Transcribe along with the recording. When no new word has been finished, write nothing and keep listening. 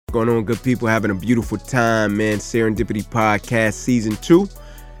Going on, good people, having a beautiful time, man. Serendipity Podcast Season 2,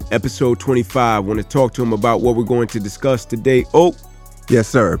 Episode 25. Want to talk to him about what we're going to discuss today. Oh, yes,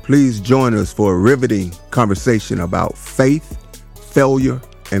 sir. Please join us for a riveting conversation about faith, failure,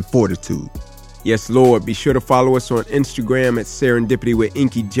 and fortitude. Yes, Lord. Be sure to follow us on Instagram at Serendipity with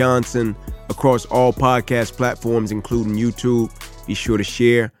Inky Johnson across all podcast platforms, including YouTube. Be sure to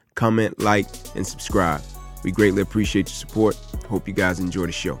share, comment, like, and subscribe. We greatly appreciate your support. Hope you guys enjoy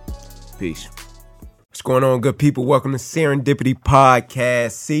the show. Peace. What's going on, good people? Welcome to Serendipity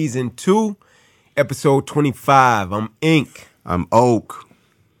Podcast Season 2, Episode 25. I'm Ink. I'm Oak.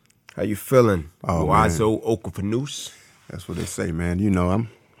 How you feeling? Oh, Wazo Okafanus. That's what they say, man. You know,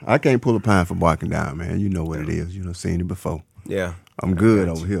 I can't pull a pine for barking down, man. You know what it is. You know, seen it before. Yeah. I'm good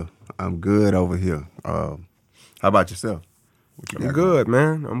over here. How about yourself? I'm good,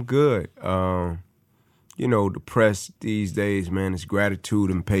 man. I'm good. You know, depressed these days, man, it's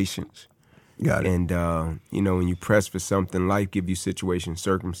gratitude and patience. Got it. And, you know, when you press for something, life gives you situations,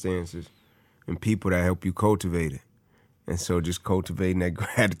 circumstances, and people that help you cultivate it. And so just cultivating that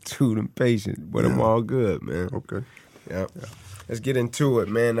gratitude and patience. But I'm all good, man. Okay. Yep. Yeah. Let's get into it,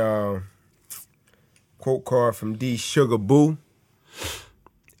 man. Quote card from D. Sugar Boo.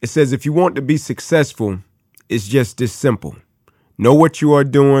 It says, if you want to be successful, it's just this simple. Know what you are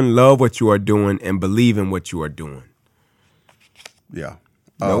doing, love what you are doing, and believe in what you are doing. Yeah.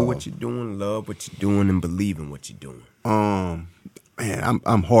 Know what you're doing, love what you're doing, and believe in what you're doing. Man,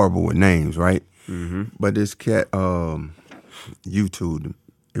 I'm horrible with names, right? Mm-hmm. But this cat, YouTube,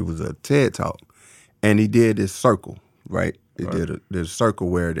 it was a TED Talk, and he did this circle, right? It did a circle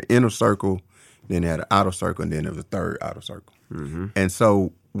where the inner circle, then it had an outer circle, and then there was a third outer circle. Mm-hmm. And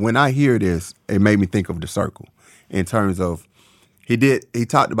so when I hear this, it made me think of the circle in terms of he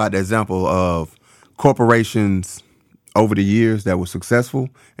talked about the example of corporations over the years that were successful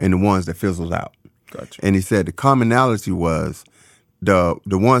and the ones that fizzled out. Gotcha. And he said the commonality was the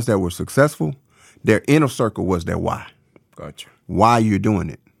ones that were successful, their inner circle was their why. Gotcha. Why you're doing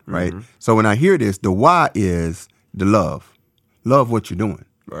it, right? Mm-hmm. So when I hear this, the why is the love. Love what you're doing.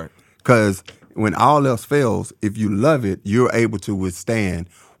 Right. Because when all else fails, if you love it, you're able to withstand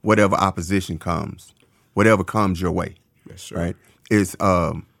whatever opposition comes, whatever comes your way. Yes, right? It's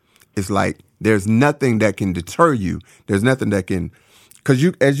like there's nothing that can deter you. There's nothing that can, because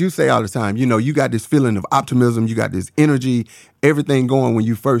you, as you say all the time, you know, you got this feeling of optimism. You got this energy, everything going when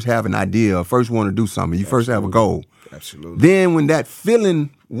you first have an idea, or first want to do something. You first have a goal. Absolutely. Then when that feeling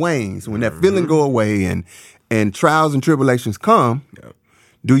wanes, when that feeling go away, and trials and tribulations come,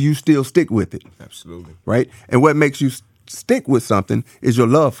 do you still stick with it? Absolutely. Right? And what makes you stick with something is your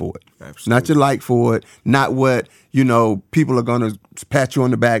love for it. Absolutely. Not your like for it, not what, you know, people are going to pat you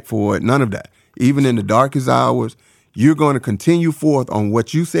on the back for it, none of that. Even in the darkest hours, you're going to continue forth on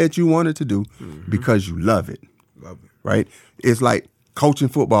what you said you wanted to do because you love it. Love it. Right? It's like coaching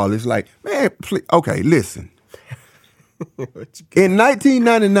football. It's like, man, please, okay, listen. In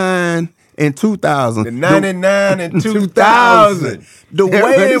 1999 and 2000. The 99 and 2000. The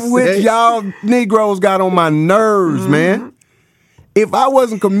way in which y'all Negroes got on my nerves, man. If I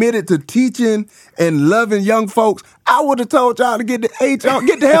wasn't committed to teaching and loving young folks, I would have told y'all to get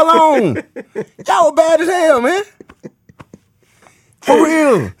the hell on. Y'all were bad as hell, man. For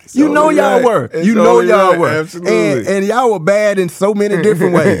real. You know y'all were. You know y'all were. Absolutely. And y'all were bad in so many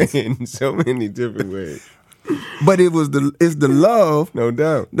different ways. In so many different ways. But it's the love, no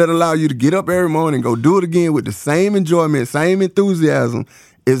doubt, that allow you to get up every morning, go do it again with the same enjoyment, same enthusiasm.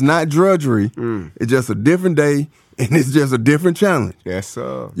 It's not drudgery. It's just a different day, and it's just a different challenge. Yes,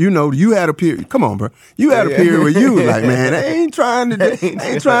 sir. You know, you had a period. Come on, bro. You had a period where you was like, man, I ain't trying to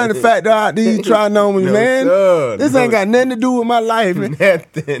factor out these trinomials, man. Sir, this ain't got nothing to do with my life, man.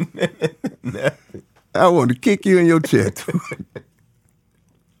 Nothing. I want to kick you in your chest.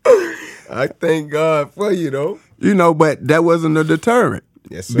 I thank God for you, though. You know, but that wasn't a deterrent.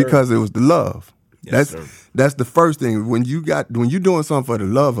 Yes, sir. Because it was the love. Yes, That's the first thing. When you're doing something for the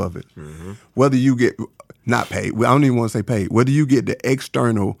love of it, whether you get not paid, I don't even want to say paid, whether you get the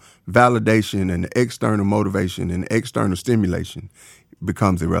external validation and the external motivation and the external stimulation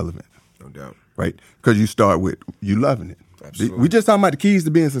becomes irrelevant. No doubt. Right? Because you start with you loving it. Absolutely. We just talking about the keys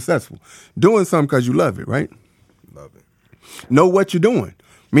to being successful. Doing something because you love it, right? Love it. Know what you're doing.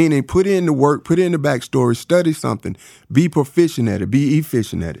 Meaning put in the work, put in the backstory, study something, be proficient at it, be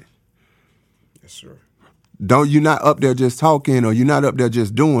efficient at it. Yes, sir. You're not up there just talking, or you're not up there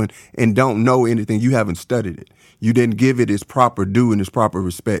just doing and don't know anything. You haven't studied it. You didn't give it its proper due and its proper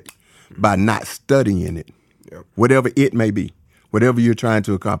respect by not studying it, whatever it may be. whatever you're trying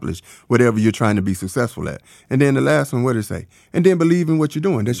to accomplish, whatever you're trying to be successful at. And then the last one, what did it say? And then believe in what you're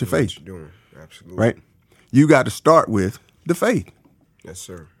doing. That's your faith. What you're doing. Absolutely. Right? You got to start with the faith. Yes,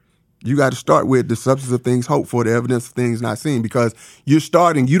 sir. You got to start with the substance of things hoped for, the evidence of things not seen, because you're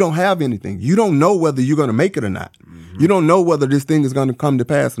starting, you don't have anything. You don't know whether you're going to make it or not. You don't know whether this thing is going to come to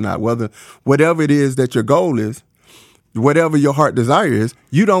pass or not, whatever it is that your goal is, whatever your heart desire is,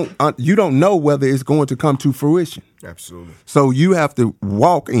 you don't know whether it's going to come to fruition. Absolutely. So you have to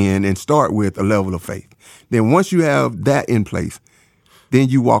walk in and start with a level of faith. Then once you have that in place, then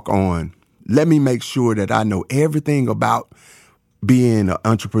you walk on. Let me make sure that I know everything about being an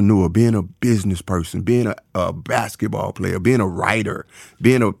entrepreneur, being a business person, being a basketball player, being a writer,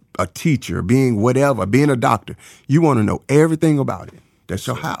 being a teacher, being whatever, being a doctor. You want to know everything about it. That's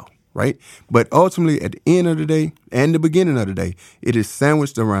your how, right? But ultimately, at the end of the day and the beginning of the day, it is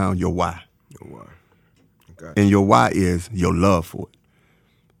sandwiched around your why. Your why. Okay. And your why is your love for it.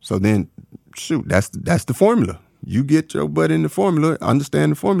 So then, shoot, that's the formula. You get your butt in the formula,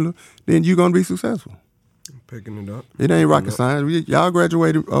 understand the formula, then you're going to be successful. Picking it up. It ain't rocket science. Y'all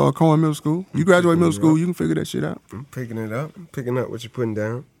graduated Cohen Middle School. You graduate middle school, you can figure that shit out. I'm picking it up. I'm picking up what you're putting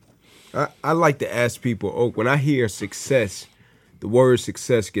down. I like to ask people, when I hear success, the word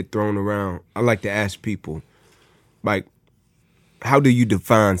success get thrown around, I like to ask people, like, how do you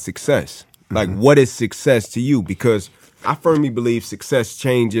define success? Like, what is success to you? Because I firmly believe success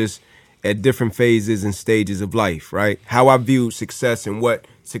changes at different phases and stages of life, right? How I view success and what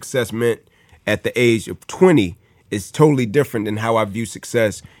success meant at the age of 20 is totally different than how I view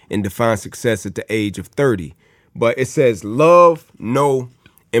success and define success at the age of 30. But it says love, know,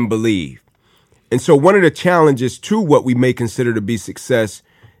 and believe. And so one of the challenges to what we may consider to be success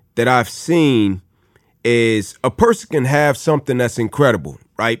that I've seen is a person can have something that's incredible,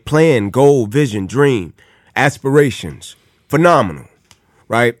 right? Plan, goal, vision, dream, aspirations, phenomenal,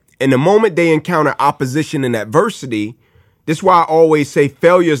 right? And the moment they encounter opposition and adversity, this is why I always say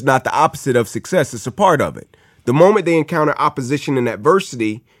failure is not the opposite of success. It's a part of it. The moment they encounter opposition and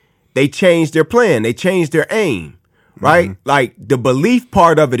adversity, they change their plan. They change their aim, right? Like the belief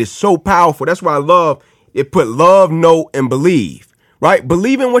part of it is so powerful. That's why I love it. Put love, know, and believe, right?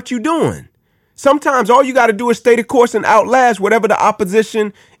 Believe in what you're doing. Sometimes all you got to do is stay the course and outlast whatever the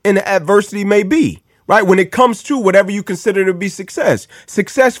opposition and the adversity may be. Right? When it comes to whatever you consider to be success.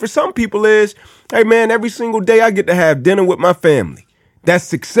 Success for some people is, hey man, every single day I get to have dinner with my family. That's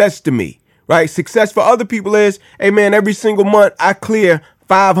success to me. Right? Success for other people is, hey man, every single month I clear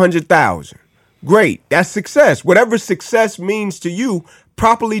 500,000. Great. That's success. Whatever success means to you,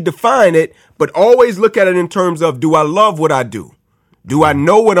 properly define it, but always look at it in terms of, do I love what I do? Do I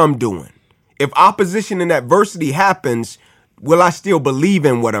know what I'm doing? If opposition and adversity happens, will I still believe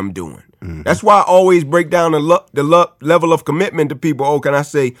in what I'm doing? That's why I always break down the level of commitment to people. Can I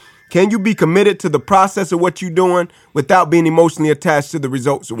say, can you be committed to the process of what you're doing without being emotionally attached to the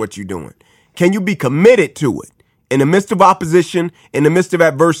results of what you're doing? Can you be committed to it in the midst of opposition, in the midst of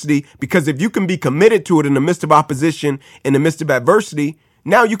adversity? Because if you can be committed to it in the midst of opposition, in the midst of adversity,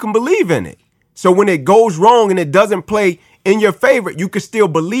 now you can believe in it. So when it goes wrong and it doesn't play in your favor, you can still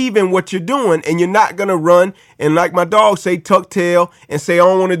believe in what you're doing, and you're not going to run and, like my dog say, tuck tail and say, I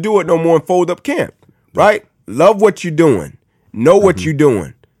don't want to do it no more and fold up camp, right? Love what you're doing. Know what you're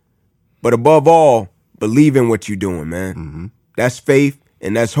doing. But above all, believe in what you're doing, man. That's faith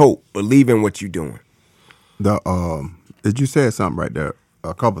and that's hope. Believe in what you're doing. Did you say something right there?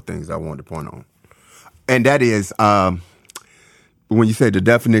 A couple of things I wanted to point on. And that is when you say the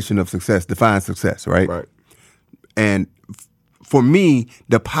definition of success, define success, right? Right. And for me,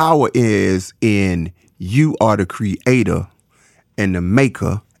 the power is in you are the creator and the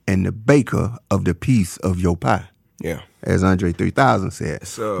maker and the baker of the piece of your pie. Yeah. As Andre 3000 said.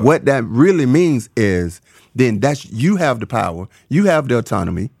 So, what that really means is then you have the power, you have the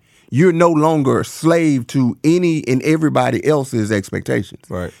autonomy. You're no longer a slave to any and everybody else's expectations.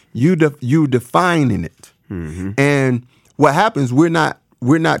 Right. You defining it. And what happens, we're not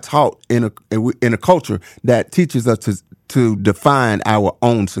taught in a culture that teaches us to define our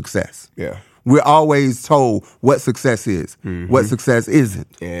own success. Yeah. We're always told what success is, what success isn't.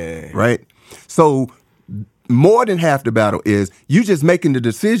 Yeah. Right? So more than half the battle is you just making the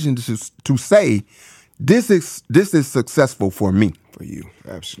decision to say, this is successful for me. For you.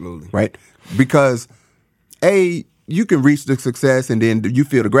 Absolutely. Right? Because you can reach the success and then you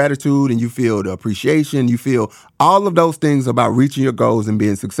feel the gratitude and you feel the appreciation. You feel all of those things about reaching your goals and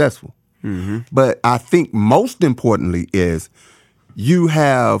being successful. But I think most importantly is you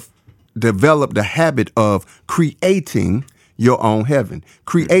have developed the habit of creating your own heaven,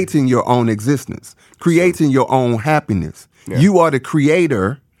 creating your own existence, creating your own happiness. Yeah. You are the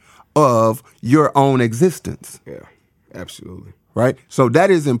creator of your own existence. Yeah, absolutely. Right? So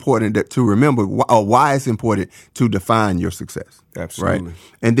that is important to remember, or why it's important to define your success. Absolutely. Right?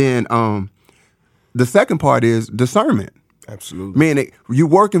 And then the second part is discernment. Absolutely. Meaning you're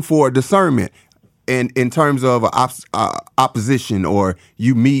working for discernment in terms of opposition, or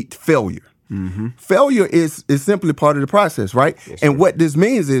you meet failure. Mm-hmm. Failure is simply part of the process, right? Yes, and what this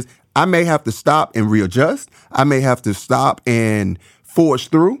means is I may have to stop and readjust. I may have to stop and forge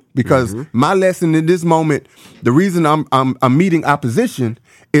through, because my lesson in this moment, the reason I'm meeting opposition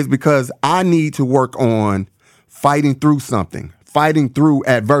is because I need to work on fighting through something, fighting through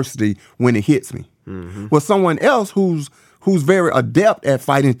adversity when it hits me. Mm-hmm. Well, someone else who's very adept at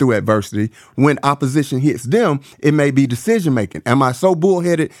fighting through adversity, when opposition hits them, it may be decision making. Am I so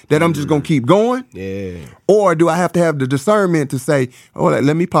bullheaded that I'm just going to keep going? Yeah. Or do I have to have the discernment to say, oh,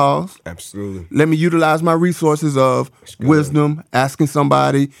 let me pause. Absolutely. Let me utilize my resources of wisdom, asking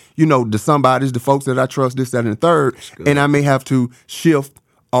somebody, the folks that I trust, this, that, and the third. And I may have to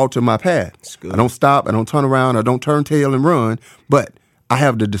alter my path. I don't stop. I don't turn around. I don't turn tail and run. But I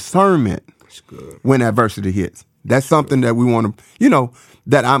have the discernment when adversity hits. That's something that we want to,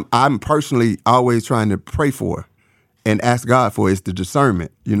 that I'm personally always trying to pray for and ask God for, is the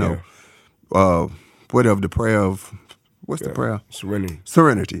discernment, whatever the prayer of, what's the prayer? Serenity.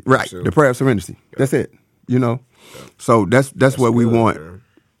 Serenity, right. Absolutely. The prayer of serenity. Yeah. That's it, Yeah. So that's what we want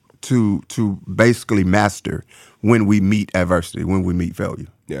to basically master when we meet adversity, when we meet failure.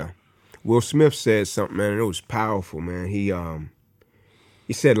 Yeah. Will Smith said something, man, and it was powerful, man.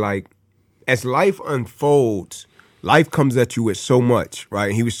 He said, like, as life unfolds, life comes at you with so much,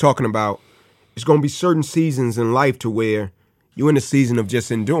 right? He was talking about it's going to be certain seasons in life to where you're in a season of just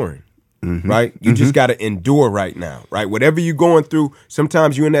enduring, right? You just got to endure right now, right? Whatever you're going through,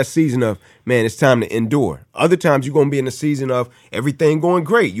 sometimes you're in that season of, man, it's time to endure. Other times you're going to be in the season of everything going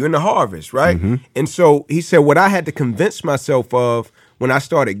great. You're in the harvest, right? And so he said what I had to convince myself of when I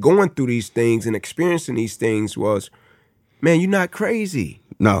started going through these things and experiencing these things was, man, you're not crazy.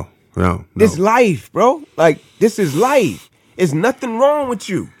 No. This life, bro. Like, this is life. There's nothing wrong with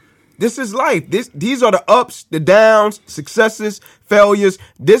you. This is life. These are the ups, the downs, successes, failures.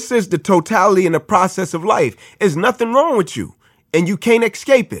 This is the totality and the process of life. There's nothing wrong with you, and you can't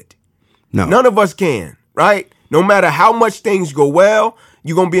escape it. No. None of us can, right? No matter how much things go well,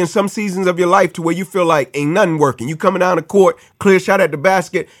 you're going to be in some seasons of your life to where you feel like ain't nothing working. You coming down the court, clear shot at the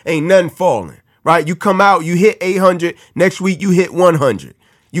basket, ain't nothing falling, right? You come out, you hit 800. Next week, you hit 100.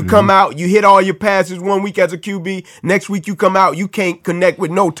 You come out, you hit all your passes 1 week as a QB. Next week you come out, you can't connect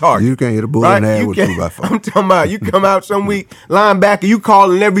with no target. You can't hit a bull in the head with 2x4. I'm talking about you come out some week, linebacker, you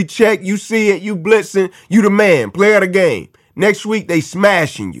calling every check, you see it, you blitzing, you the man, player of the game. Next week they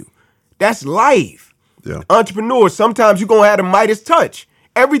smashing you. That's life. Yeah. Entrepreneurs, sometimes you're going to have the Midas touch.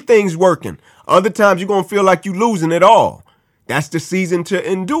 Everything's working. Other times you're going to feel like you're losing it all. That's the season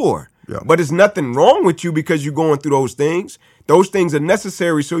to endure. Yeah. But there's nothing wrong with you because you're going through those things. Those things are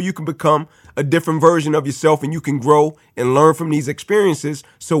necessary so you can become a different version of yourself and you can grow and learn from these experiences.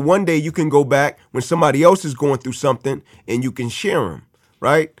 So one day you can go back when somebody else is going through something and you can share them,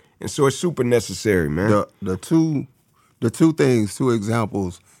 right? And so it's super necessary, man. The two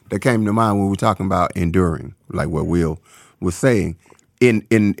examples that came to mind when we were talking about enduring, like what Will was saying, in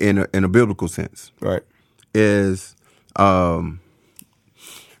a biblical sense, right, is the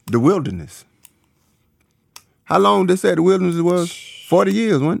wilderness. How long they said the wilderness was? 40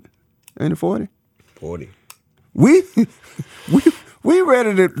 years, wasn't it? Ain't it 40? 40. We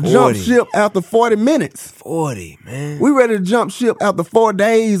ready to jump ship after 40 minutes. 40, man. We ready to jump ship after 4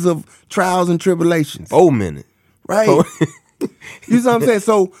 days of trials and tribulations. 4 minutes. Right. You know what I'm saying?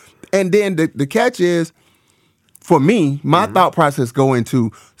 So, and then the catch is, for me, my thought process go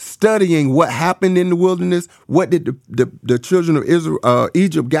into studying what happened in the wilderness. What did the children of Israel,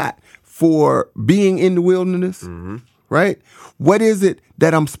 Egypt got for being in the wilderness, right? What is it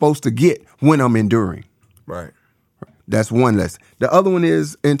that I'm supposed to get when I'm enduring? Right. That's one lesson. The other one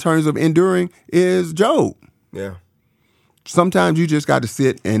is, in terms of enduring, is Job. Yeah. Sometimes you just got to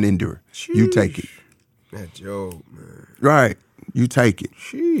sit and endure. Sheesh. You take it. That Job, man. Right. You take it.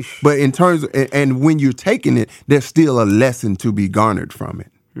 Sheesh. But in terms of, and when you're taking it, there's still a lesson to be garnered from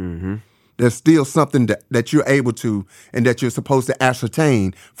it. Mm-hmm. There's still something that you're able to and that you're supposed to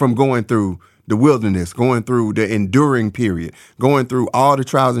ascertain from going through the wilderness, going through the enduring period, going through all the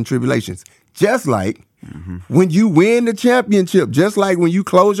trials and tribulations. Just like when you win the championship, just like when you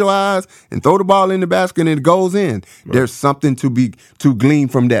close your eyes and throw the ball in the basket and it goes in, there's something to glean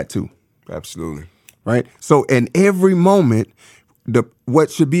from that too. Absolutely. Right? So in every moment,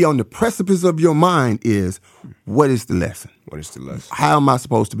 what should be on the precipice of your mind is, what is the lesson? What is the lesson? How am I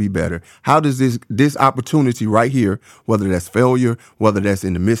supposed to be better? How does this opportunity right here, whether that's failure, whether that's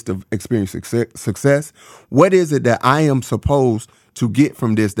in the midst of experiencing success, what is it that I am supposed to get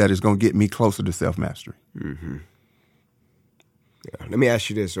from this that is going to get me closer to self-mastery? Mm-hmm. Yeah. Let me ask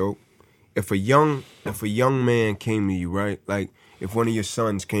you this, Oak. If a young man came to you, right? Like if one of your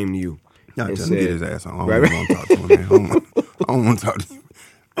sons came to you and said, get his ass on. I don't want to talk to him, man. I don't want to talk to you.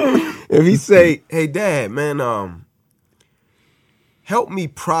 If he say, "Hey, Dad, man, help me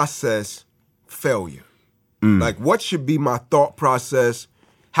process failure. Like, what should be my thought process?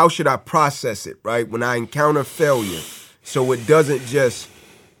 How should I process it, right? When I encounter failure, so it doesn't just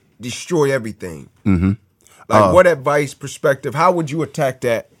destroy everything." Mm-hmm. Like, what advice, perspective? How would you attack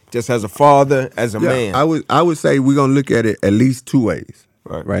that? Just as a father, as a man? I would say we're gonna look at it at least two ways,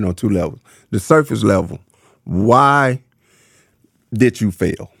 right? On two levels. The surface level, why did you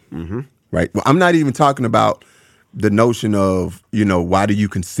fail? Mm-hmm. Right. Well, I'm not even talking about the notion of, why do you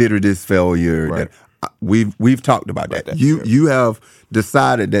consider this failure? Right. We've talked about that. You have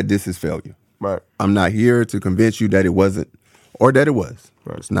decided that this is failure. Right. I'm not here to convince you that it wasn't or that it was.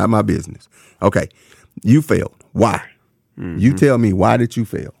 Right. It's not my business. Okay. You failed. Why? Mm-hmm. You tell me, why did you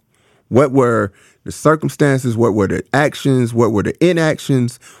fail? What were the circumstances? What were the actions? What were the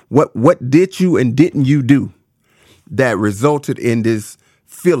inactions? What did you and didn't you do that resulted in this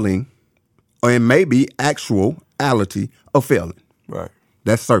feeling, or in maybe actuality of failing? Right.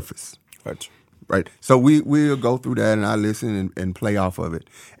 That's surface. Gotcha. Right. So we'll go through that, and I listen and play off of it.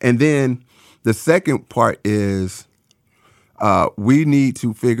 And then the second part is we need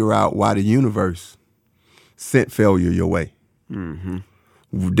to figure out why the universe sent failure your way. Mm-hmm.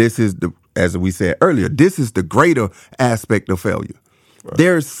 This is as we said earlier, this is the greater aspect of failure. Right.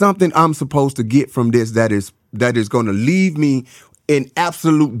 There is something I'm supposed to get from this that is going to leave me in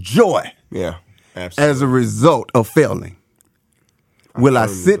absolute joy. Yeah, absolutely. As a result of failing. Will I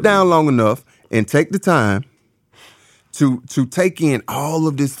sit down long enough and take the time to take in all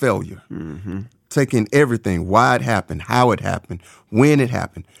of this failure? Mm-hmm. Take in everything, why it happened, how it happened, when it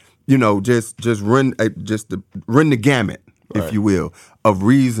happened. Just run the gamut, right, if you will, of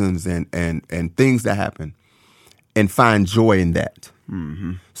reasons and things that happen, and find joy in that.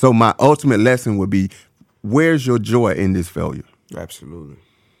 Mm-hmm. So my ultimate lesson would be, where's your joy in this failure? Absolutely.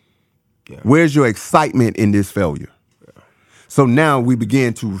 Yeah. Where's your excitement in this failure? Yeah. So now we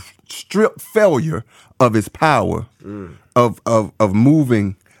begin to strip failure of its power of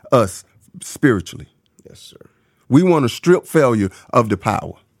moving us spiritually. Yes, sir. We want to strip failure of the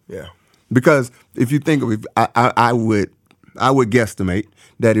power. Yeah. Because if you think of it, I would guesstimate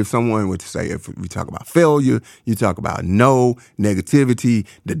that if someone were to say, if we talk about failure, you talk about negativity,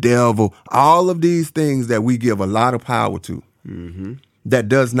 the devil, all of these things that we give a lot of power to, mm-hmm, that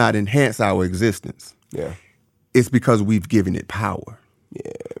does not enhance our existence. Yeah. It's because we've given it power. Yeah.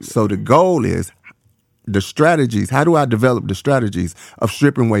 Man. So the goal is the strategies. How do I develop the strategies of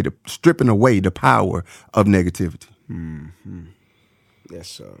stripping away the power of negativity? Mm-hmm. Yes,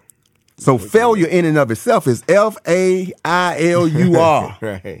 sir. So failure in and of itself is failure.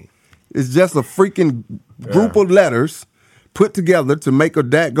 Right. It's just a freaking group of letters put together to make a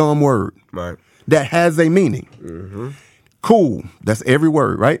dadgum word. Right. That has a meaning. Mm-hmm. Cool. That's every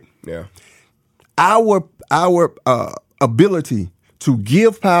word, right? Yeah. Our ability to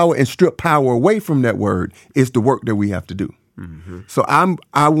give power and strip power away from that word is the work that we have to do. Mm-hmm. So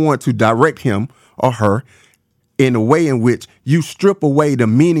I want to direct him or her in a way in which you strip away the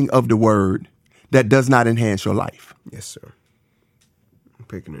meaning of the word that does not enhance your life. Yes, sir. I'm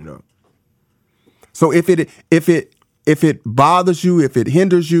picking it up. So if it bothers you, if it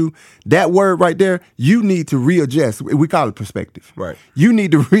hinders you, that word right there, you need to readjust. We call it perspective. Right. You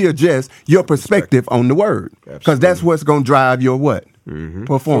need to readjust your perspective on the word, because that's what's going to drive your what? Mm-hmm.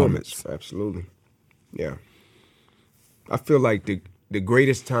 Performance. Absolutely. Yeah. I feel like the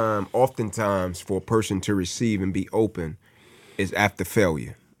greatest time, oftentimes, for a person to receive and be open is after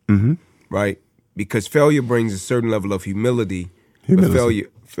failure. Mm-hmm. Right? Because failure brings a certain level of humility. But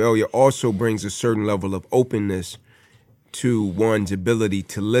failure also brings a certain level of openness to one's ability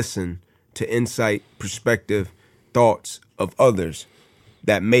to listen to insight, perspective, thoughts of others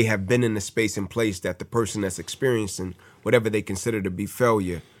that may have been in the space and place that the person that's experiencing whatever they consider to be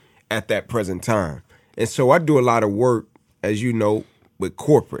failure at that present time. And so I do a lot of work, as you know, with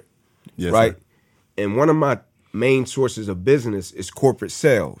corporate, yes, right? Sir. And one of my main sources of business is corporate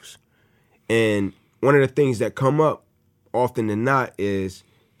sales. And one of the things that come up often than not is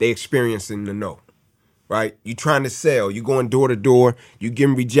they experiencing the no, right? You trying to sell, you going door to door, you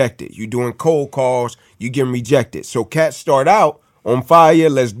getting rejected. You doing cold calls, you getting rejected. So cats start out on fire,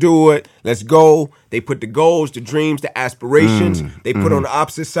 let's do it, let's go. They put the goals, the dreams, the aspirations. They put on the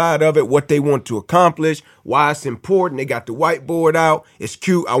opposite side of it what they want to accomplish, why it's important. They got the whiteboard out. It's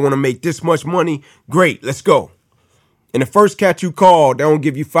cute. I want to make this much money. Great, let's go. And the first cat you call, they don't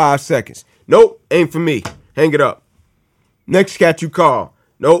give you 5 seconds. Nope, ain't for me. Hang it up. Next cat you call.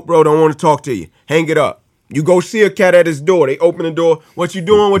 Nope, bro, don't want to talk to you. Hang it up. You go see a cat at his door. They open the door. What you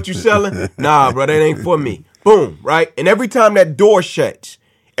doing? What you selling? Nah, bro, that ain't for me. Boom, right? And every time that door shuts,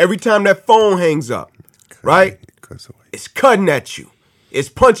 every time that phone hangs up, right? It's cutting at you. It's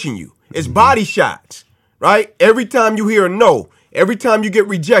punching you. It's body shots, right? Every time you hear a no, every time you get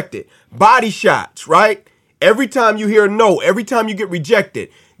rejected, body shots, right? Every time you hear a no, every time you get rejected,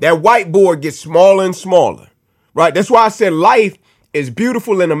 that whiteboard gets smaller and smaller, right? That's why I said life is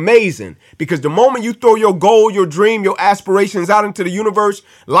beautiful and amazing, because the moment you throw your goal, your dream, your aspirations out into the universe,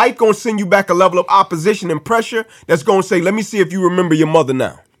 life gonna send you back a level of opposition and pressure that's gonna say, let me see if you remember your mother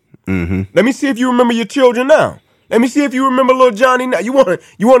now. Let me see if you remember your children now. Let me see if you remember little Johnny now. You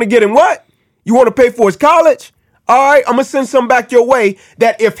wanna get him what? You wanna pay for his college? All right, I'm gonna send some back your way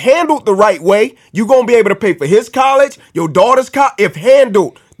that if handled the right way, you're gonna be able to pay for his college, your daughter's college, if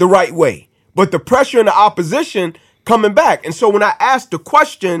handled the right way. But the pressure and the opposition coming back. And so when I ask the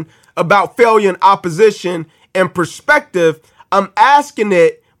question about failure and opposition and perspective, I'm asking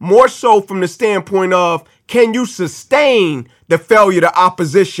it more so from the standpoint of, can you sustain the failure, the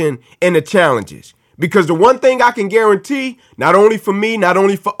opposition, and the challenges? Because the one thing I can guarantee, not only for me, not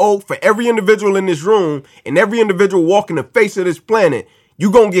only for Oak, for every individual in this room and every individual walking the face of this planet,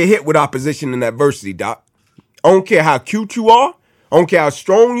 you're going to get hit with opposition and adversity, Doc. I don't care how cute you are. I don't care how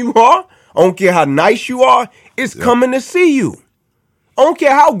strong you are. I don't care how nice you are. It's coming to see you. I don't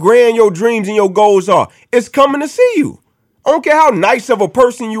care how grand your dreams and your goals are. It's coming to see you. I don't care how nice of a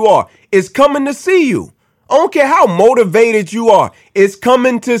person you are. It's coming to see you. I don't care how motivated you are. It's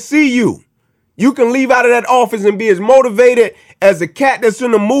coming to see you. You can leave out of that office and be as motivated as a cat that's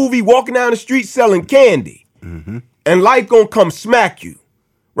in a movie walking down the street selling candy. And life gonna come smack you,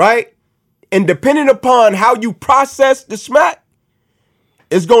 right? And depending upon how you process the smack,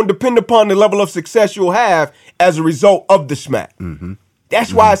 it's going to depend upon the level of success you'll have as a result of the smack.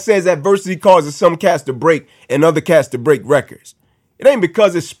 That's why it says adversity causes some cats to break and other cats to break records. It ain't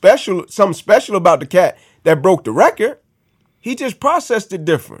because it's special, something special about the cat that broke the record. He just processed it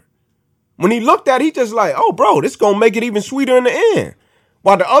different. When he looked at it, he just like, oh, bro, this going to make it even sweeter in the end.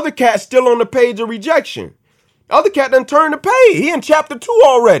 While the other cat's still on the page of rejection. The other cat done turned the page. He in chapter 2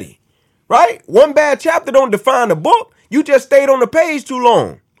 already, right? One bad chapter don't define the book. You just stayed on the page too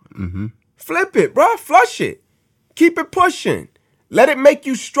long. Flip it, bro. Flush it. Keep it pushing. Let it make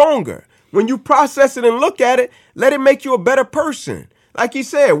you stronger. When you process it and look at it, let it make you a better person. Like he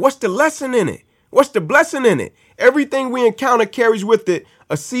said, what's the lesson in it? What's the blessing in it? Everything we encounter carries with it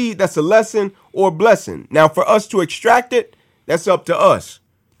a seed that's a lesson or a blessing. Now, for us to extract it, that's up to us.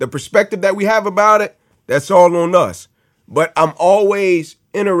 The perspective that we have about it, that's all on us. But I'm always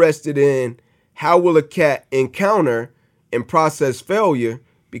interested in how will a cat encounter and process failure,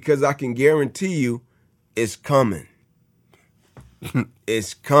 because I can guarantee you it's coming.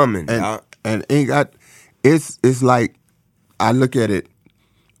 It's coming. And it's like, I look at it,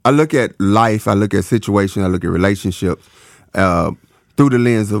 I look at life, I look at situations, I look at relationships through the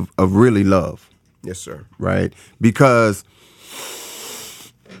lens of really love. Yes, sir. Right? Because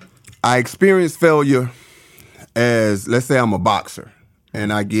I experience failure as, let's say I'm a boxer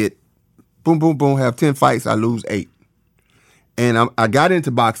and I get boom, boom, boom, have 10 fights, I lose 8. And I got into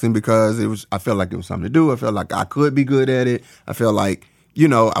boxing because I felt like it was something to do. I felt like I could be good at it. I felt like,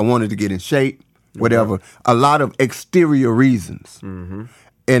 I wanted to get in shape, whatever. A lot of exterior reasons. And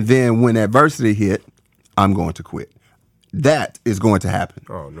then when adversity hit, I'm going to quit. That is going to happen.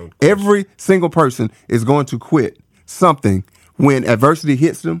 Oh, no question. Every single person is going to quit something when adversity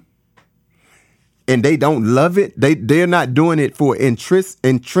hits them and they don't love it. They're not doing it for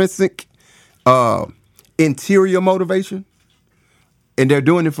intrinsic interior motivation. And they're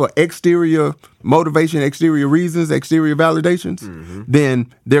doing it for exterior motivation, exterior reasons, exterior validations,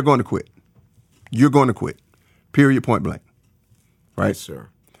 then they're going to quit. You're going to quit. Period, point blank. Right? Yes, sir.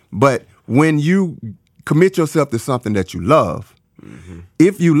 But when you commit yourself to something that you love,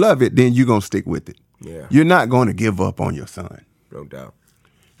 if you love it, then you're going to stick with it. Yeah. You're not going to give up on your son. No doubt.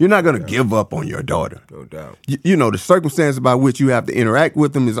 You're not going to give up on your daughter. No doubt. The circumstance by which you have to interact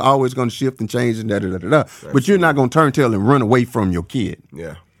with them is always going to shift and change and da-da-da-da-da. But you're not going to turn tail and run away from your kid.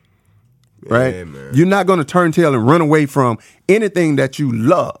 Yeah. Right? Yeah, man. You're not going to turn tail and run away from anything that you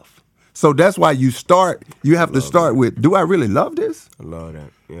love So that's why you have to start with, do I really love this? I love that.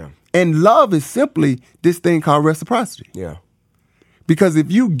 Yeah. And love is simply this thing called reciprocity. Yeah. Because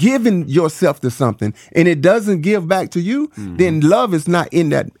if you giving yourself to something and it doesn't give back to you, then love is not in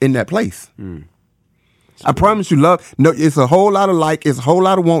that place. I promise you, love. No, it's a whole lot of it's a whole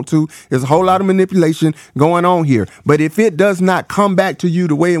lot of want to, it's a whole lot of manipulation going on here. But if it does not come back to you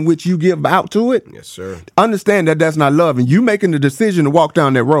the way in which you give out to it, yes, sir. Understand that that's not love, and you making the decision to walk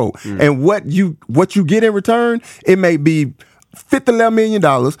down that road. And what you get in return, it may be $50 million,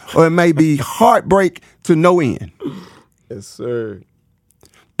 or it may be heartbreak to no end. Yes, sir.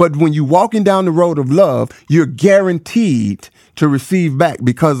 But when you're walking down the road of love, you're guaranteed to receive back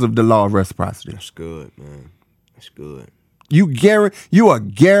because of the law of reciprocity. That's good, man. That's good. You are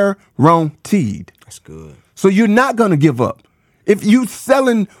guaranteed. That's good. So you're not going to give up. If you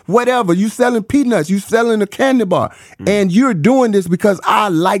selling whatever, you selling peanuts, you selling a candy bar, and you're doing this because I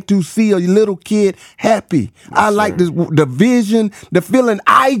like to see a little kid happy. Yes, I like the vision, the feeling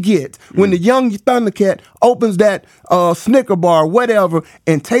I get when the young Thundercat opens that Snicker bar, whatever,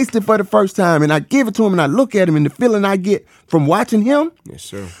 and tastes it for the first time, and I give it to him, and I look at him, and the feeling I get from watching him. Yes,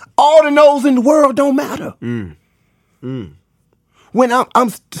 sir. All the no's in the world don't matter. When I'm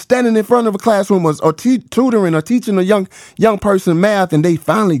standing in front of a classroom or tutoring or teaching a young person math, and they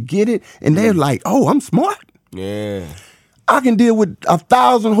finally get it, and they're like, "Oh, I'm smart." Yeah, I can deal with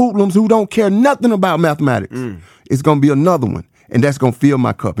 1,000 hoodlums who don't care nothing about mathematics. It's gonna be another one, and that's gonna fill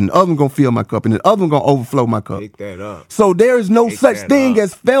my cup, and the other one gonna fill my cup, and the other one gonna overflow my cup. Pick that up. So there is no such thing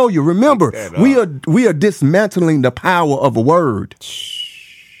as failure. Remember, we are dismantling the power of a word.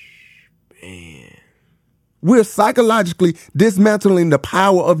 We're psychologically dismantling the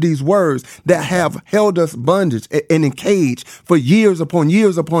power of these words that have held us bondage and in cage for years upon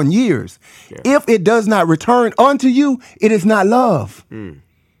years upon years. Yeah. If it does not return unto you, it is not love. Man.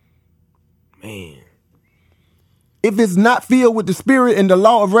 If it's not filled with the spirit and the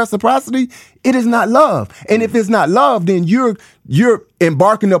law of reciprocity, it is not love. And if it's not love, then you're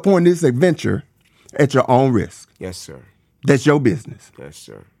embarking upon this adventure at your own risk. Yes, sir. That's your business. Yes,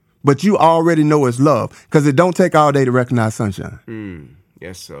 sir. But you already know it's love, because it don't take all day to recognize sunshine.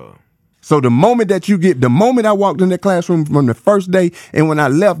 Yes, sir. So the moment I walked in that classroom from the first day, and when I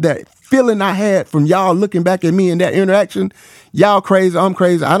left, that feeling I had from y'all looking back at me in that interaction, y'all crazy, I'm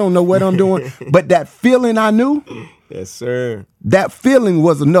crazy, I don't know what I'm doing, but that feeling I knew, yes, sir. That feeling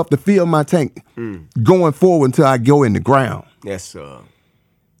was enough to fill my tank going forward until I go in the ground. Yes, sir.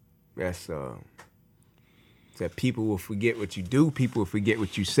 Yes, sir. That people will forget what you do, people will forget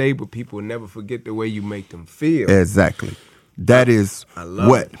what you say, but people will never forget the way you make them feel. Exactly. That is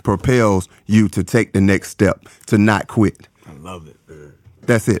what propels you to take the next step, to not quit. I love it, man.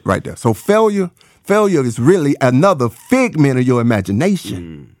 That's it right there. So failure is really another figment of your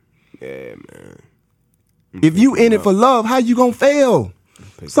imagination. Yeah, man. If you in it for love, how you gonna fail?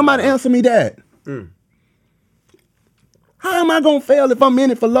 Somebody answer me that. How am I going to fail if I'm in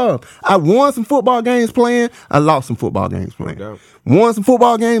it for love? I won some football games playing. I lost some football games playing. No doubt. Won some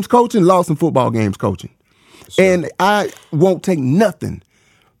football games coaching. Lost some football games coaching. Sure. And I won't take nothing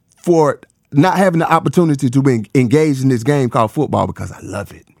for not having the opportunity to be engaged in this game called football, because I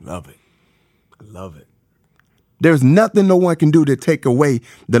love it. Love it. I love it. There's nothing no one can do to take away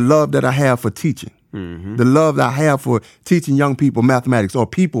the love that I have for teaching. The love that I have for teaching young people mathematics, or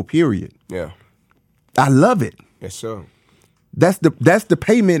people, period. Yeah. I love it. Yes, sir. That's the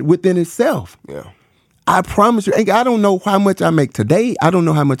payment within itself. Yeah. I promise you, I don't know how much I make today. I don't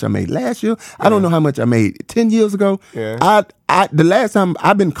know how much I made last year. I don't know how much I made 10 years ago. Yeah. The last time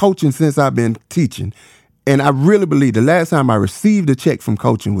I've been coaching since I've been teaching. And I really believe the last time I received a check from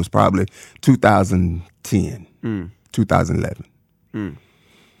coaching was probably 2010, 2011.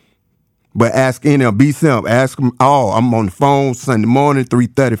 But ask any of B-Simp, ask them all. I'm on the phone Sunday morning,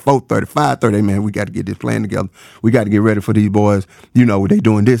 3:30, 4:30, 5:30. Man, we got to get this plan together. We got to get ready for these boys. You know, they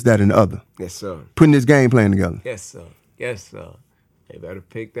doing this, that, and the other. Yes, sir. Putting this game plan together. Yes, sir. Yes, sir. They better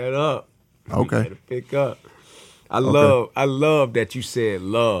pick that up. Okay. You better pick up. I love that you said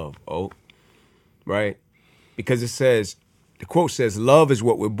love, right? Because the quote says, love is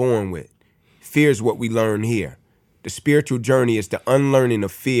what we're born with. Fear is what we learn here. The spiritual journey is the unlearning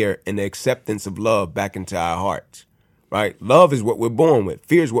of fear and the acceptance of love back into our hearts, right? Love is what we're born with.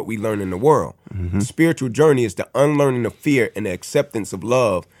 Fear is what we learn in the world. The spiritual journey is the unlearning of fear and the acceptance of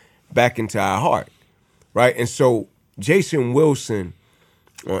love back into our heart, right? And so Jason Wilson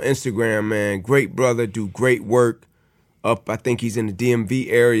on Instagram, man, great brother, do great work up. I think he's in the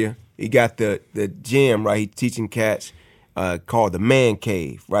DMV area. He got the gym, right? He's teaching cats called the Man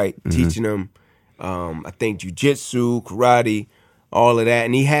Cave, right? Teaching them I think jiu-jitsu, karate, all of that.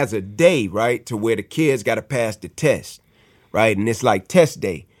 And he has a day, right, to where the kids got to pass the test, right? And it's like test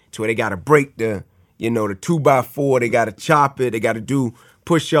day to where they got to break the 2x4. They got to chop it. They got to do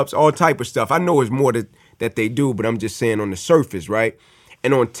push-ups, all type of stuff. I know it's more that they do, but I'm just saying on the surface, right?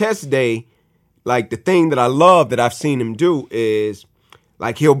 And on test day, like the thing that I love that I've seen him do is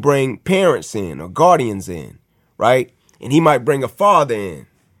like he'll bring parents in or guardians in, right? And he might bring a father in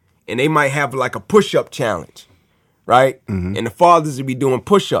and they might have like a push-up challenge, right? Mm-hmm. And the fathers will be doing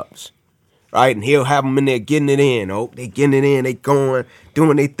push-ups, right? And he'll have them in there getting it in. Oh, they getting it in, they going,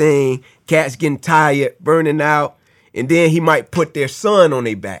 doing their thing. Cats getting tired, burning out. And then he might put their son on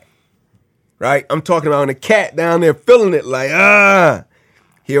their back, right? I'm talking about the cat down there feeling it like,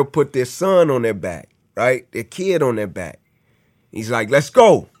 He'll put their son on their back, right? Their kid on their back. He's like, let's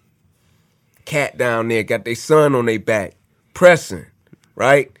go. Cat down there got their son on their back, pressing,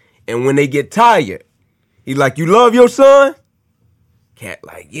 right? And when they get tired, he's like, you love your son? Cat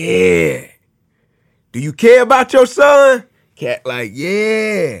like, yeah. Do you care about your son? Cat like,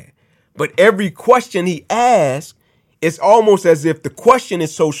 yeah. But every question he asks, it's almost as if the question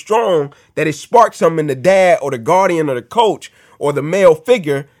is so strong that it sparks something in the dad or the guardian or the coach or the male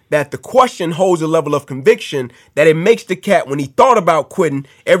figure that the question holds a level of conviction that it makes the cat, when he thought about quitting,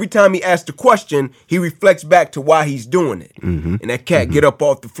 every time he asks the question, he reflects back to why he's doing it. Mm-hmm. And that cat get up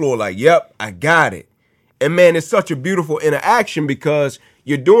off the floor like, yep, I got it. And man, it's such a beautiful interaction because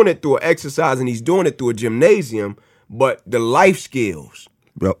you're doing it through an exercise and he's doing it through a gymnasium, but the life skills,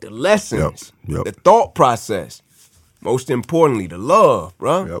 the lessons, the thought process, most importantly, the love,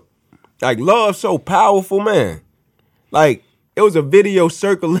 bro. Yep. Like, love's so powerful, man. Like, it was a video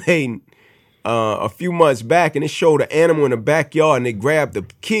circulating a few months back, and it showed an animal in the backyard, and they grabbed the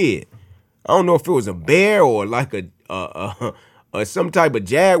kid. I don't know if it was a bear or like some type of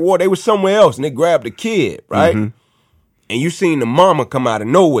jaguar. They were somewhere else, and they grabbed the kid, right? Mm-hmm. And you seen the mama come out of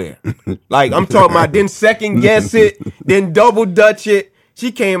nowhere. Like, I'm talking about didn't second guess it, didn't double dutch it.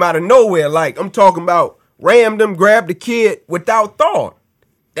 She came out of nowhere. Like, I'm talking about rammed them, grabbed the kid without thought.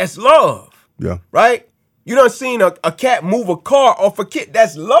 That's love. Yeah. Right? You done seen a cat move a car off a kid.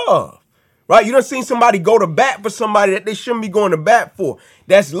 That's love. Right? You done seen somebody go to bat for somebody that they shouldn't be going to bat for.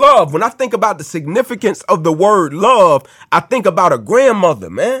 That's love. When I think about the significance of the word love, I think about a grandmother,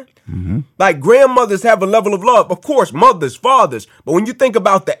 man. Mm-hmm. Like, grandmothers have a level of love. Of course, mothers, fathers. But when you think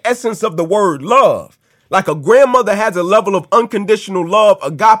about the essence of the word love, like a grandmother has a level of unconditional love,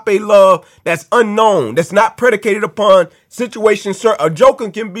 agape love, that's unknown, that's not predicated upon situations. A joker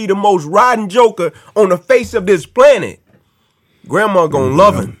can be the most riding joker on the face of this planet. Grandma gonna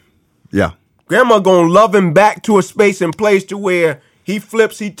love him. Yeah. Grandma gonna love him back to a space and place to where he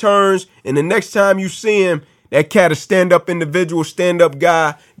flips, he turns, and the next time you see him, that cat a stand-up individual, stand-up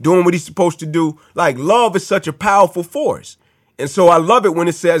guy, doing what he's supposed to do. Like, love is such a powerful force. And so I love it when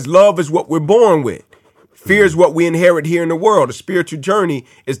it says love is what we're born with. Fear is what we inherit here in the world. The spiritual journey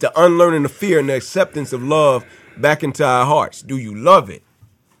is the unlearning of fear and the acceptance of love back into our hearts. Do you love it?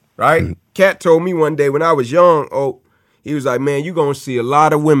 Right? Cat told me one day when I was young, he was like, man, you're going to see a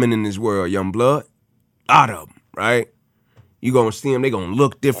lot of women in this world, young blood. A lot of them, right? You're going to see them. They're going to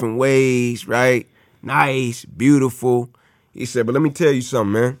look different ways, right? Nice, beautiful. He said, but let me tell you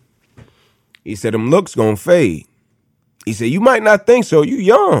something, man. He said, them looks going to fade. He said, you might not think so. You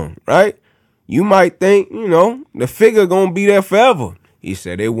young, right? You might think, the figure gonna be there forever. He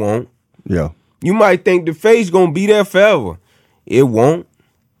said it won't. Yeah. You might think the face gonna be there forever. It won't.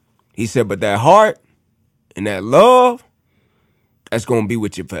 He said, but that heart and that love, that's gonna be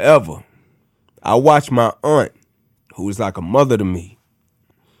with you forever. I watched my aunt, who was like a mother to me,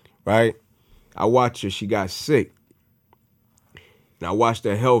 right? I watched her, she got sick. And I watched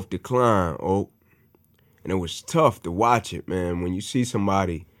her health decline, and it was tough to watch it, man. When you see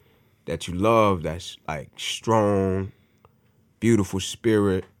somebody that you love, that's like strong, beautiful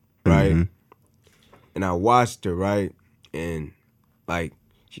spirit, right? Mm-hmm. And I watched her, right? And like,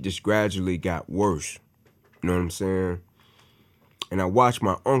 she just gradually got worse. You know what I'm saying? And I watched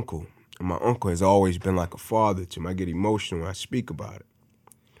my uncle, and my uncle has always been like a father to me. I get emotional when I speak about it.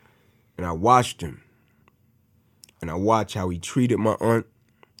 And I watched him, and I watched how he treated my aunt,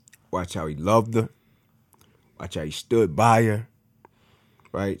 watched how he loved her, watched how he stood by her.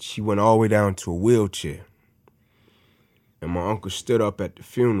 Right? She went all the way down to a wheelchair. And my uncle stood up at the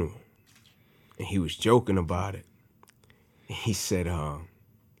funeral, and he was joking about it. And he said, man,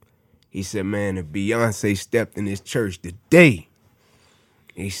 if Beyonce stepped in this church today,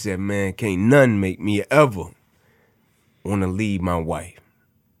 he said, man, can't none make me ever want to leave my wife.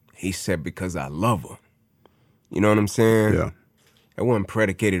 He said, because I love her. You know what I'm saying? Yeah. It wasn't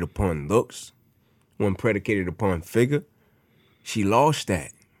predicated upon looks. It wasn't predicated upon figure. She lost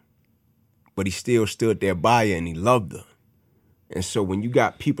that. But he still stood there by her and he loved her. And so when you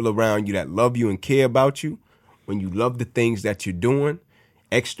got people around you that love you and care about you, when you love the things that you're doing,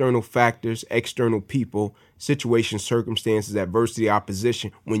 external factors, external people, situations, circumstances, adversity,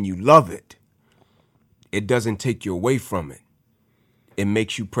 opposition, when you love it, it doesn't take you away from it. It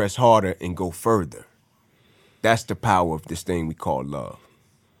makes you press harder and go further. That's the power of this thing we call love.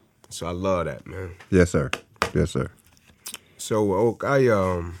 So I love that, man. Yes, sir. Yes, sir. So, Oak, I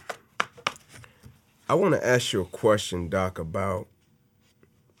want to ask you a question, Doc, about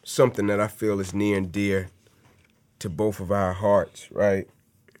something that I feel is near and dear to both of our hearts, right?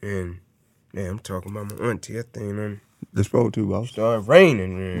 And, man, I'm talking about my auntie. That thing, man. This road too, boss. Started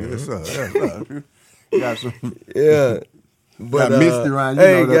raining, man. Yes, sir. Yes, sir. Got some. Yeah. But, got misty around you.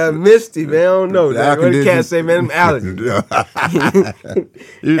 Hey, got misty, man. I don't know. What the cat say, man? Them allergies.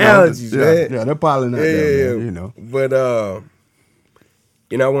 Allergies, man. Yeah, they're piling out there, man, you know. But,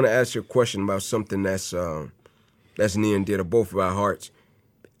 I want to ask you a question about something that's near and dear to both of our hearts.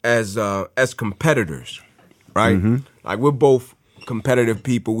 As competitors, right? Mm-hmm. Like, we're both competitive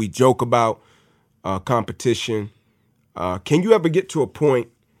people. We joke about competition. Can you ever get to a point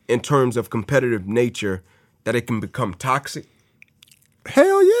in terms of competitive nature that it can become toxic?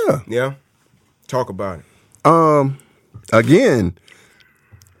 Hell yeah. Yeah? Talk about it. Again,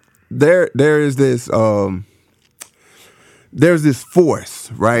 there is this there's this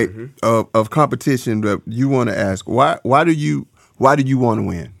force, right, of competition that you want to ask, why do you want to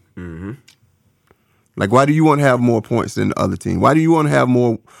win? Mm-hmm. Like, why do you want to have more points than the other team? Why do you want to have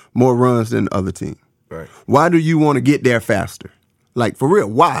more runs than the other team? Right. Why do you want to get there faster? Like, for real,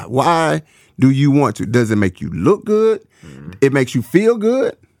 why? Why do you want to? Does it make you look good? Mm-hmm. It makes you feel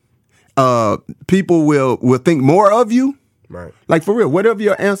good? People will think more of you? Right. Like, for real, whatever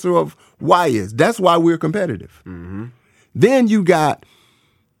your answer of why is, that's why we're competitive. Mm-hmm. Then you got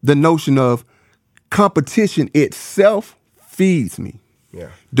the notion of competition itself feeds me. Yeah.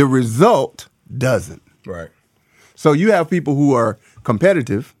 The result doesn't. Right. So you have people who are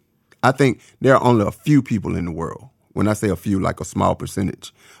competitive. I think there are only a few people in the world. When I say a few, like a small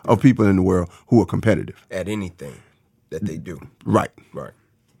percentage of people in the world who are competitive. At anything that they do. Right. Right.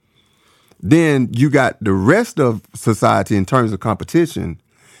 Then you got the rest of society in terms of competition.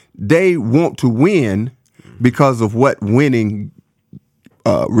 They want to win because of what winning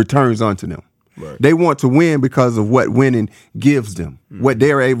returns onto them. Right. They want to win because of what winning gives them, what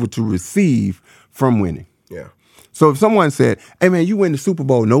they're able to receive from winning. Yeah. So if someone said, hey, man, you win the Super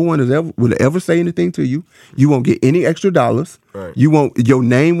Bowl, no one will ever say anything to you. You won't get any extra dollars. Right. Your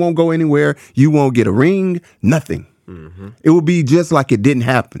name won't go anywhere. You won't get a ring, nothing. Mm-hmm. It will be just like it didn't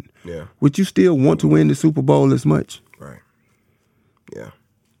happen. Yeah. Would you still want to win the Super Bowl as much? Right. Yeah.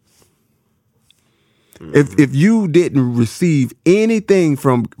 Mm-hmm. If you didn't receive anything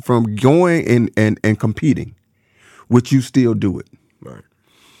from going and competing, would you still do it? Right.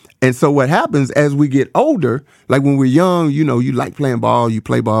 And so what happens as we get older, like when we're young, you like playing ball, you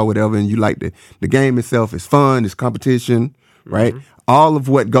play ball, whatever, and you like the game itself is fun, it's competition, right? Mm-hmm. All of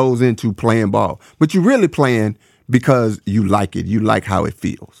what goes into playing ball. But you're really playing because you like it. You like how it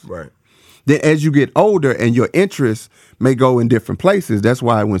feels. Right. Then as you get older and your interests may go in different places, that's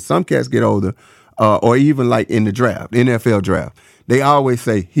why when some cats get older, or even like in the draft, NFL draft, they always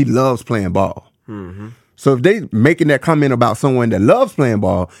say he loves playing ball. Mm-hmm. So if they making that comment about someone that loves playing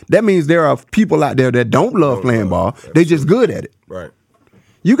ball, that means there are people out there that don't love playing ball. Absolutely. They're just good at it. Right.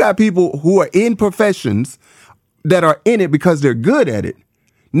 You got people who are in professions that are in it because they're good at it,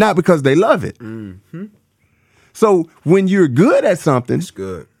 not because they love it. Mm-hmm. So when you're good at something, it's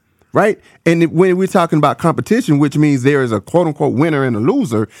good. Right? And when we're talking about competition, which means there is a quote-unquote winner and a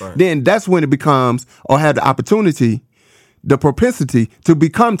loser, right, then that's when it becomes, or have the opportunity, the propensity to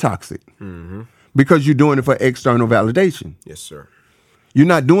become toxic. Mm-hmm. Because you're doing it for external validation. Yes, sir. You're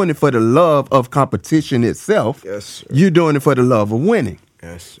not doing it for the love of competition itself. Yes, sir. You're doing it for the love of winning.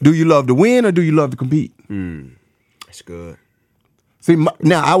 Yes, sir. Do you love to win or do you love to compete? That's good. See,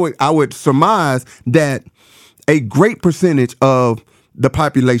 now I would surmise that a great percentage of the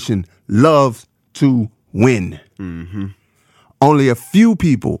population loves to win. Mm-hmm. Only a few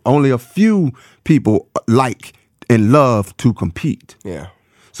people like and love to compete. Yeah.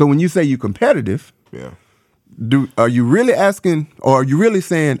 So when you say you're competitive, yeah, are you really asking, or are you really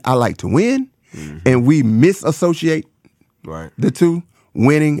saying I like to win, and we misassociate the two,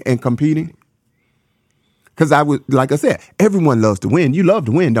 winning and competing? Because like I said, everyone loves to win. You love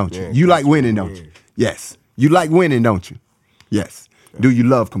to win, don't you? Yeah, you like winning, don't you? Yes. You like winning, don't you? Yes. Yeah. Do you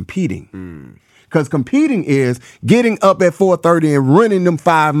love competing? Because competing is getting up at 4:30 and running them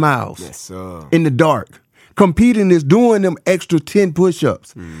 5 miles in the dark. Competing is doing them extra 10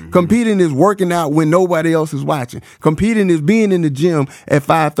 push-ups. Competing is working out when nobody else is watching. Competing is being in the gym at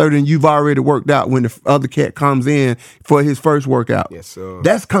 5:30 and you've already worked out when the other cat comes in for his first workout. Yes, sir.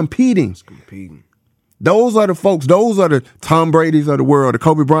 That's competing. It's competing. Those are the folks, those are the Tom Brady's of the world, the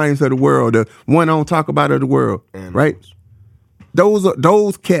Kobe Bryant's of the world, the one I don't talk about of the world, right?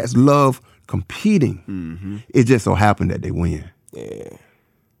 Those cats love competing. It just so happened that they win. Yeah.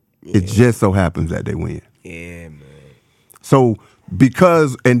 It just so happens that they win. Yeah, man. So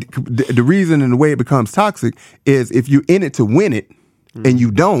because, and the reason and the way it becomes toxic is if you're in it to win it and you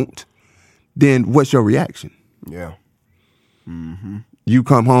don't, then what's your reaction? Yeah. You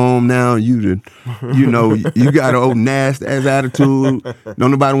come home now, you got an old nasty ass attitude.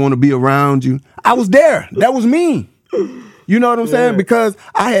 Don't nobody want to be around you. I was there. That was me. You know what I'm saying? Because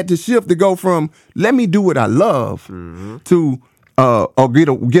I had to shift to go from let me do what I love to or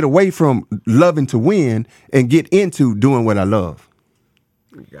get away from loving to win and get into doing what I love.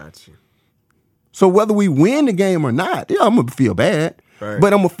 Got you. So whether we win the game or not, I'm gonna feel bad,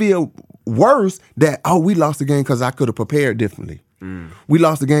 but I'm gonna feel worse that we lost the game because I could have prepared differently. We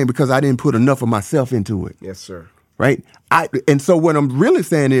lost the game because I didn't put enough of myself into it. Yes, sir. Right? And so what I'm really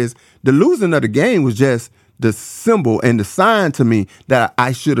saying is the losing of the game was just the symbol and the sign to me that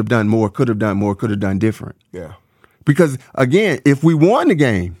I should have done more, could have done more, could have done different. Yeah. Because again, if we won the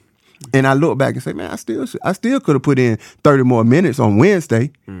game and I look back and say, man, I still could have put in 30 more minutes on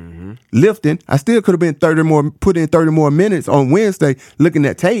Wednesday lifting. I still could have put in 30 more minutes on Wednesday looking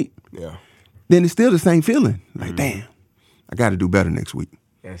at tape. Yeah. Then it's still the same feeling. Like, damn. I got to do better next week.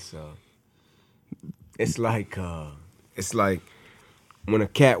 It's like when a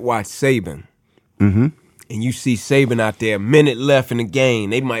cat watch Saban, and you see Saban out there, a minute left in the game,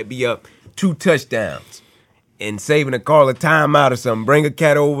 they might be up 2 touchdowns, and Saban will call a timeout or something, bring a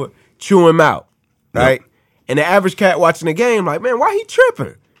cat over, chew him out, right? Yep. And the average cat watching the game, like, man, why he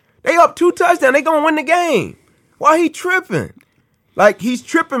tripping? They up 2 touchdowns, they gonna win the game. Why he tripping? Like, he's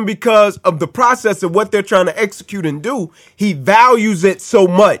tripping because of the process of what they're trying to execute and do. He values it so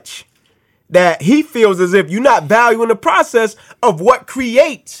much that he feels as if you're not valuing the process of what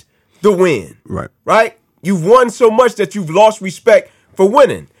creates the win. Right. Right? You've won so much that you've lost respect for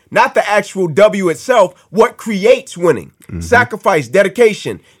winning. Not the actual W itself, what creates winning. Sacrifice,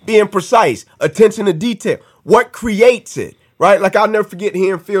 dedication, being precise, attention to detail. What creates it, right? Like, I'll never forget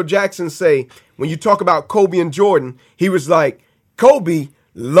hearing Phil Jackson say, when you talk about Kobe and Jordan, he was like, Kobe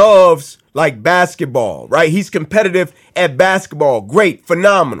loves like basketball, right? He's competitive at basketball. Great,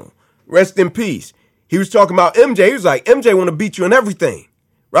 phenomenal. Rest in peace. He was talking about MJ. He was like, MJ want to beat you in everything,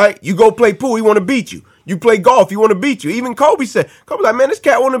 right? You go play pool, he want to beat you. You play golf, he want to beat you. Even Kobe said, like, man, this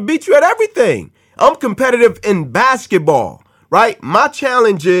cat want to beat you at everything. I'm competitive in basketball, right? My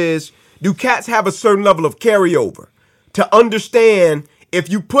challenge is, do cats have a certain level of carryover to understand if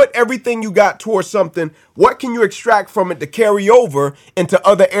you put everything you got towards something, what can you extract from it to carry over into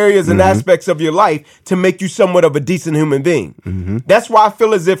other areas and aspects of your life to make you somewhat of a decent human being? That's why I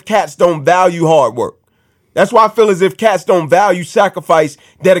feel as if cats don't value hard work. That's why I feel as if cats don't value sacrifice,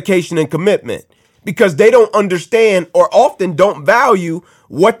 dedication, and commitment, because they don't understand or often don't value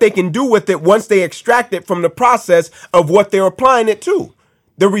what they can do with it once they extract it from the process of what they're applying it to.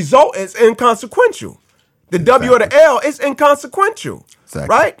 The result is inconsequential. The W or the L is inconsequential,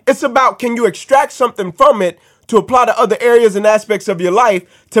 right? It's about, can you extract something from it to apply to other areas and aspects of your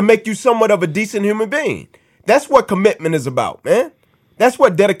life to make you somewhat of a decent human being? That's what commitment is about, man. That's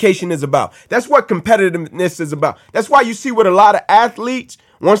what dedication is about. That's what competitiveness is about. That's why you see with a lot of athletes,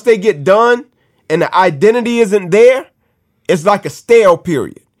 once they get done and the identity isn't there, it's like a stale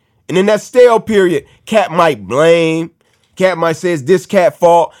period. And in that stale period, cat might blame. Cat might say it's this cat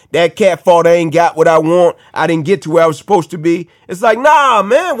fault, that cat fault, I ain't got what I want, I didn't get to where I was supposed to be. It's like, nah,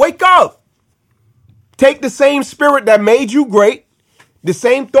 man, wake up. Take the same spirit that made you great, the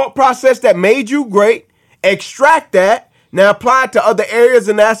same thought process that made you great, extract that, now apply it to other areas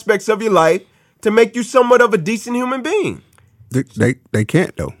and aspects of your life to make you somewhat of a decent human being. They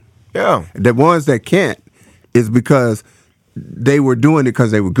can't, though. Yeah. The ones that can't is because they were doing it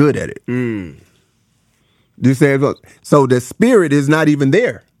because they were good at it. You say, so the spirit is not even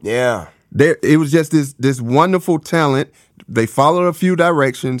there. Yeah. It was just this wonderful talent. They followed a few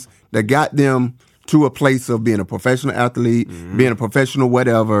directions that got them to a place of being a professional athlete, being a professional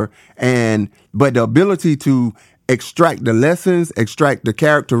whatever, but the ability to extract the lessons, extract the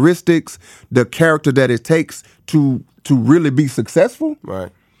characteristics, the character that it takes to really be successful.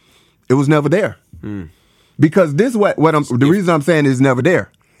 Right. It was never there. Because this the reason I'm saying it's never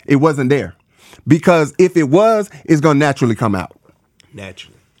there. It wasn't there. Because if it was, it's going to naturally come out.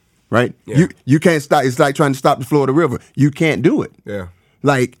 Naturally. right? Yeah. You can't stop. It's like trying to stop the flow of the river. You can't do it. Yeah.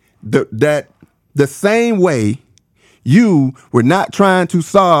 Like the same way you were not trying to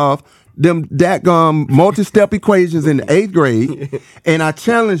solve them multi-step equations in the 8th grade, and I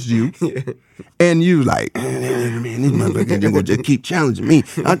challenged you, and you like, man, these motherfuckers gonna just keep challenging me.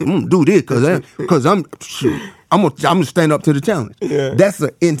 I'm gonna do this because I'm gonna stand up to the challenge. Yeah. That's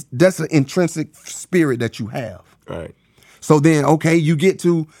an intrinsic spirit that you have. Right. So then, okay, you get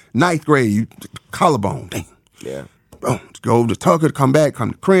to 9th grade, you collarbone, dang. Yeah. Boom, go to Tucker, come back,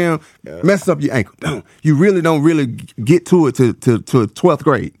 come to Crim, mess up your ankle. You really don't get to it to 12th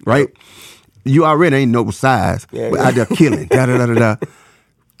grade, right? You already ain't no size, but out there killing, da-da-da-da-da.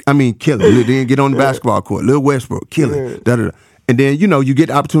 I mean, killing. Then get on the basketball court, Lil Westbrook, killing, da-da-da. And then, you get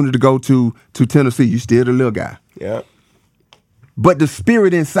the opportunity to go to Tennessee. You still the little guy. Yeah. But the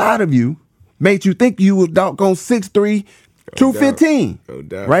spirit inside of you made you think you was doggone 6'3", 215. No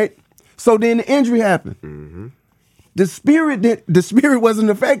doubt. Right? So then the injury happened. Mm-hmm. The spirit wasn't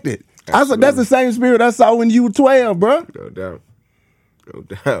affected. That's the same spirit I saw when you were 12, bro. No doubt.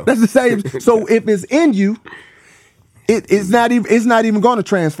 That's the same. So if it's in you, it's not even going to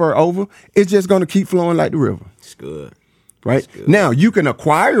transfer over. It's just going to keep flowing like the river. It's good. Right? It's good. Now you can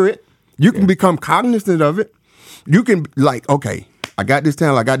acquire it. You can become cognizant of it. You can okay, I got this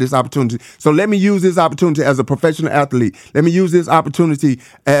talent, I got this opportunity. So let me use this opportunity as a professional athlete. Let me use this opportunity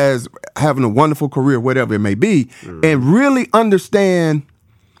as having a wonderful career, whatever it may be, and really understand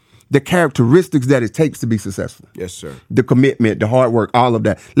the characteristics that it takes to be successful. Yes, sir. The commitment, the hard work, all of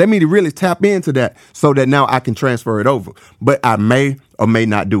that. Let me really tap into that so that now I can transfer it over. But I may or may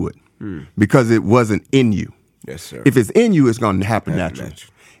not do it because it wasn't in you. Yes, sir. If it's in you, it's going to happen naturally.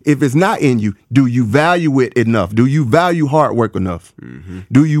 If it's not in you, do you value it enough? Do you value hard work enough? Mm-hmm.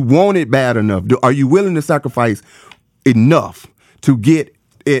 Do you want it bad enough? Are you willing to sacrifice enough to get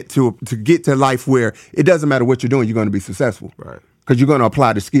it to get to life where it doesn't matter what you're doing, you're going to be successful? Right. Because you're going to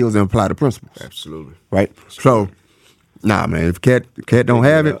apply the skills and apply the principles. Absolutely. Right. So, nah, man. If cat don't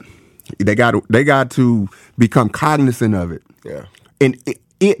have it, they got to become cognizant of it. Yeah. And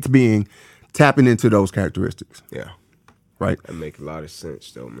it being tapping into those characteristics. Yeah. Right. That make a lot of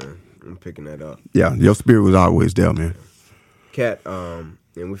sense, though, man. I'm picking that up. Yeah, your spirit was always there, man. Cat, and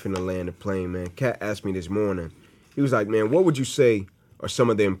we finna land the plane, man. Cat asked me this morning. He was like, man, what would you say are some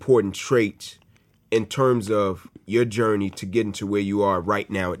of the important traits in terms of your journey to getting to where you are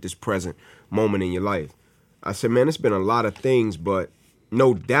right now at this present moment in your life? I said, man, it's been a lot of things, but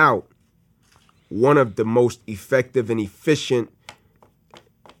no doubt one of the most effective and efficient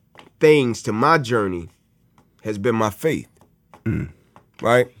things to my journey has been my faith.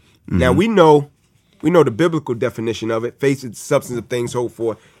 Right? Mm-hmm. Now we know the biblical definition of it. Faith is the substance of things hoped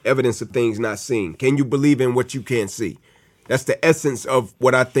for, evidence of things not seen. Can you believe in what you can't see? That's the essence of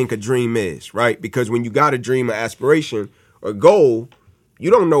what I think a dream is, right? Because when you got a dream, an aspiration, or goal,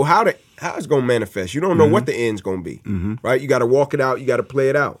 you don't know how it's gonna manifest. You don't know what the end's gonna be. Right? You gotta walk it out, you gotta play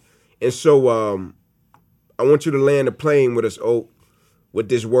it out. And so I want you to land the plane with us, Oak, with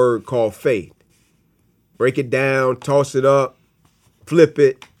this word called faith. Break it down, toss it up, flip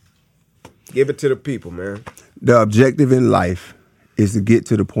it, give it to the people, man. The objective in life is to get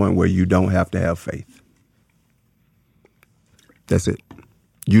to the point where you don't have to have faith. That's it.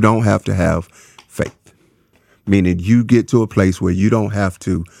 You don't have to have faith. Meaning you get to a place where you don't have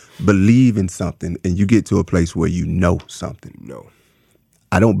to believe in something and you get to a place where you know something. No.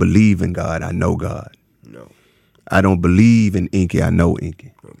 I don't believe in God. I know God. No. I don't believe in Inky. I know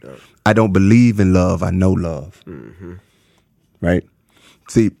Inky. No doubt. I don't believe in love. I know love. Mm-hmm. Right?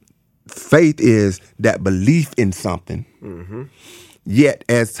 See, faith is that belief in something. Mm-hmm. Yet,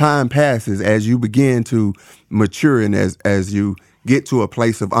 as time passes, as you begin to mature and as you get to a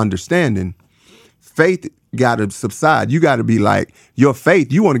place of understanding, faith got to subside. You got to be like, your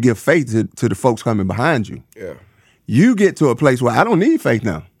faith, you want to give faith to the folks coming behind you. Yeah. You get to a place where I don't need faith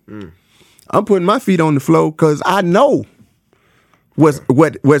now. I'm putting my feet on the floor because I know what's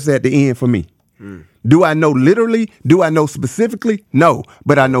at the end for me. Do I know literally? Do I know specifically? No.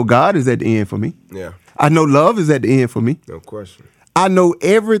 But I know God is at the end for me. Yeah. I know love is at the end for me. No question. I know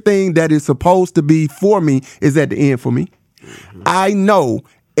everything that is supposed to be for me is at the end for me. Mm-hmm. I know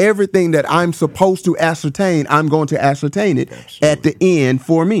everything that I'm supposed to ascertain, I'm going to ascertain it at the end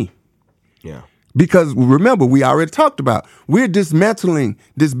for me. Yeah. Because remember, we already talked about, we're dismantling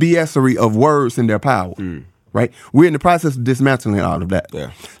this BSery of words and their power, right? We're in the process of dismantling all of that.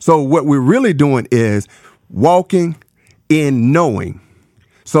 Yeah. So what we're really doing is walking in knowing.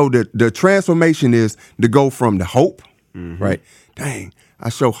 So the transformation is to go from the hope, right? Dang, I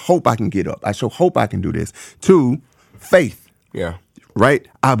show hope I can get up. I show hope I can do this. To faith. Yeah. right?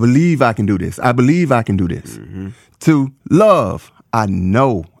 I believe I can do this. I believe I can do this. Mm-hmm. To love, I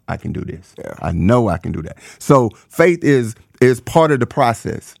know I can do this. Yeah. I know I can do that. So faith is part of the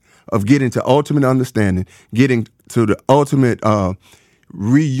process of getting to ultimate understanding, getting to the ultimate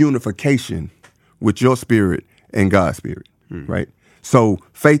reunification with your spirit and God's spirit, right? So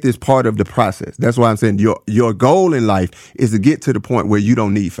faith is part of the process. That's why I'm saying your goal in life is to get to the point where you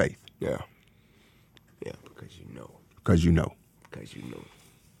don't need faith. Yeah. Yeah, because you know. Because you know. Because you know.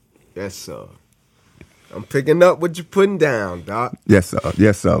 Yes, sir. I'm picking up what you're putting down, Doc. Yes, sir.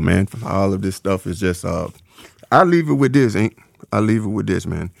 Yes, sir, man. All of this stuff is just, I'll leave it with this, Ink. I'll leave it with this,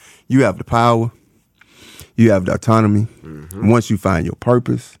 man. You have the power. You have the autonomy. Mm-hmm. Once you find your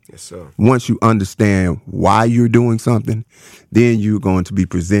purpose. Yes, sir. Once you understand why you're doing something, then you're going to be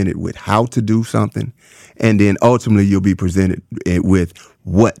presented with how to do something. And then ultimately you'll be presented with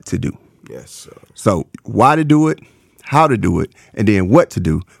what to do. Yes, sir. So why to do it, how to do it, and then what to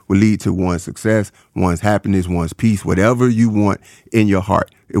do will lead to one's success, one's happiness, one's peace, whatever you want in your heart.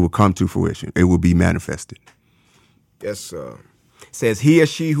 It will come to fruition. It will be manifested. Yes, sir. Says he or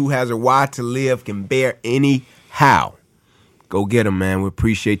she who has a why to live can bear any how. Go get him, man. We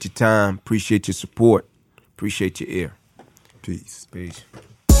appreciate your time. Appreciate your support. Appreciate your ear. Peace. Peace.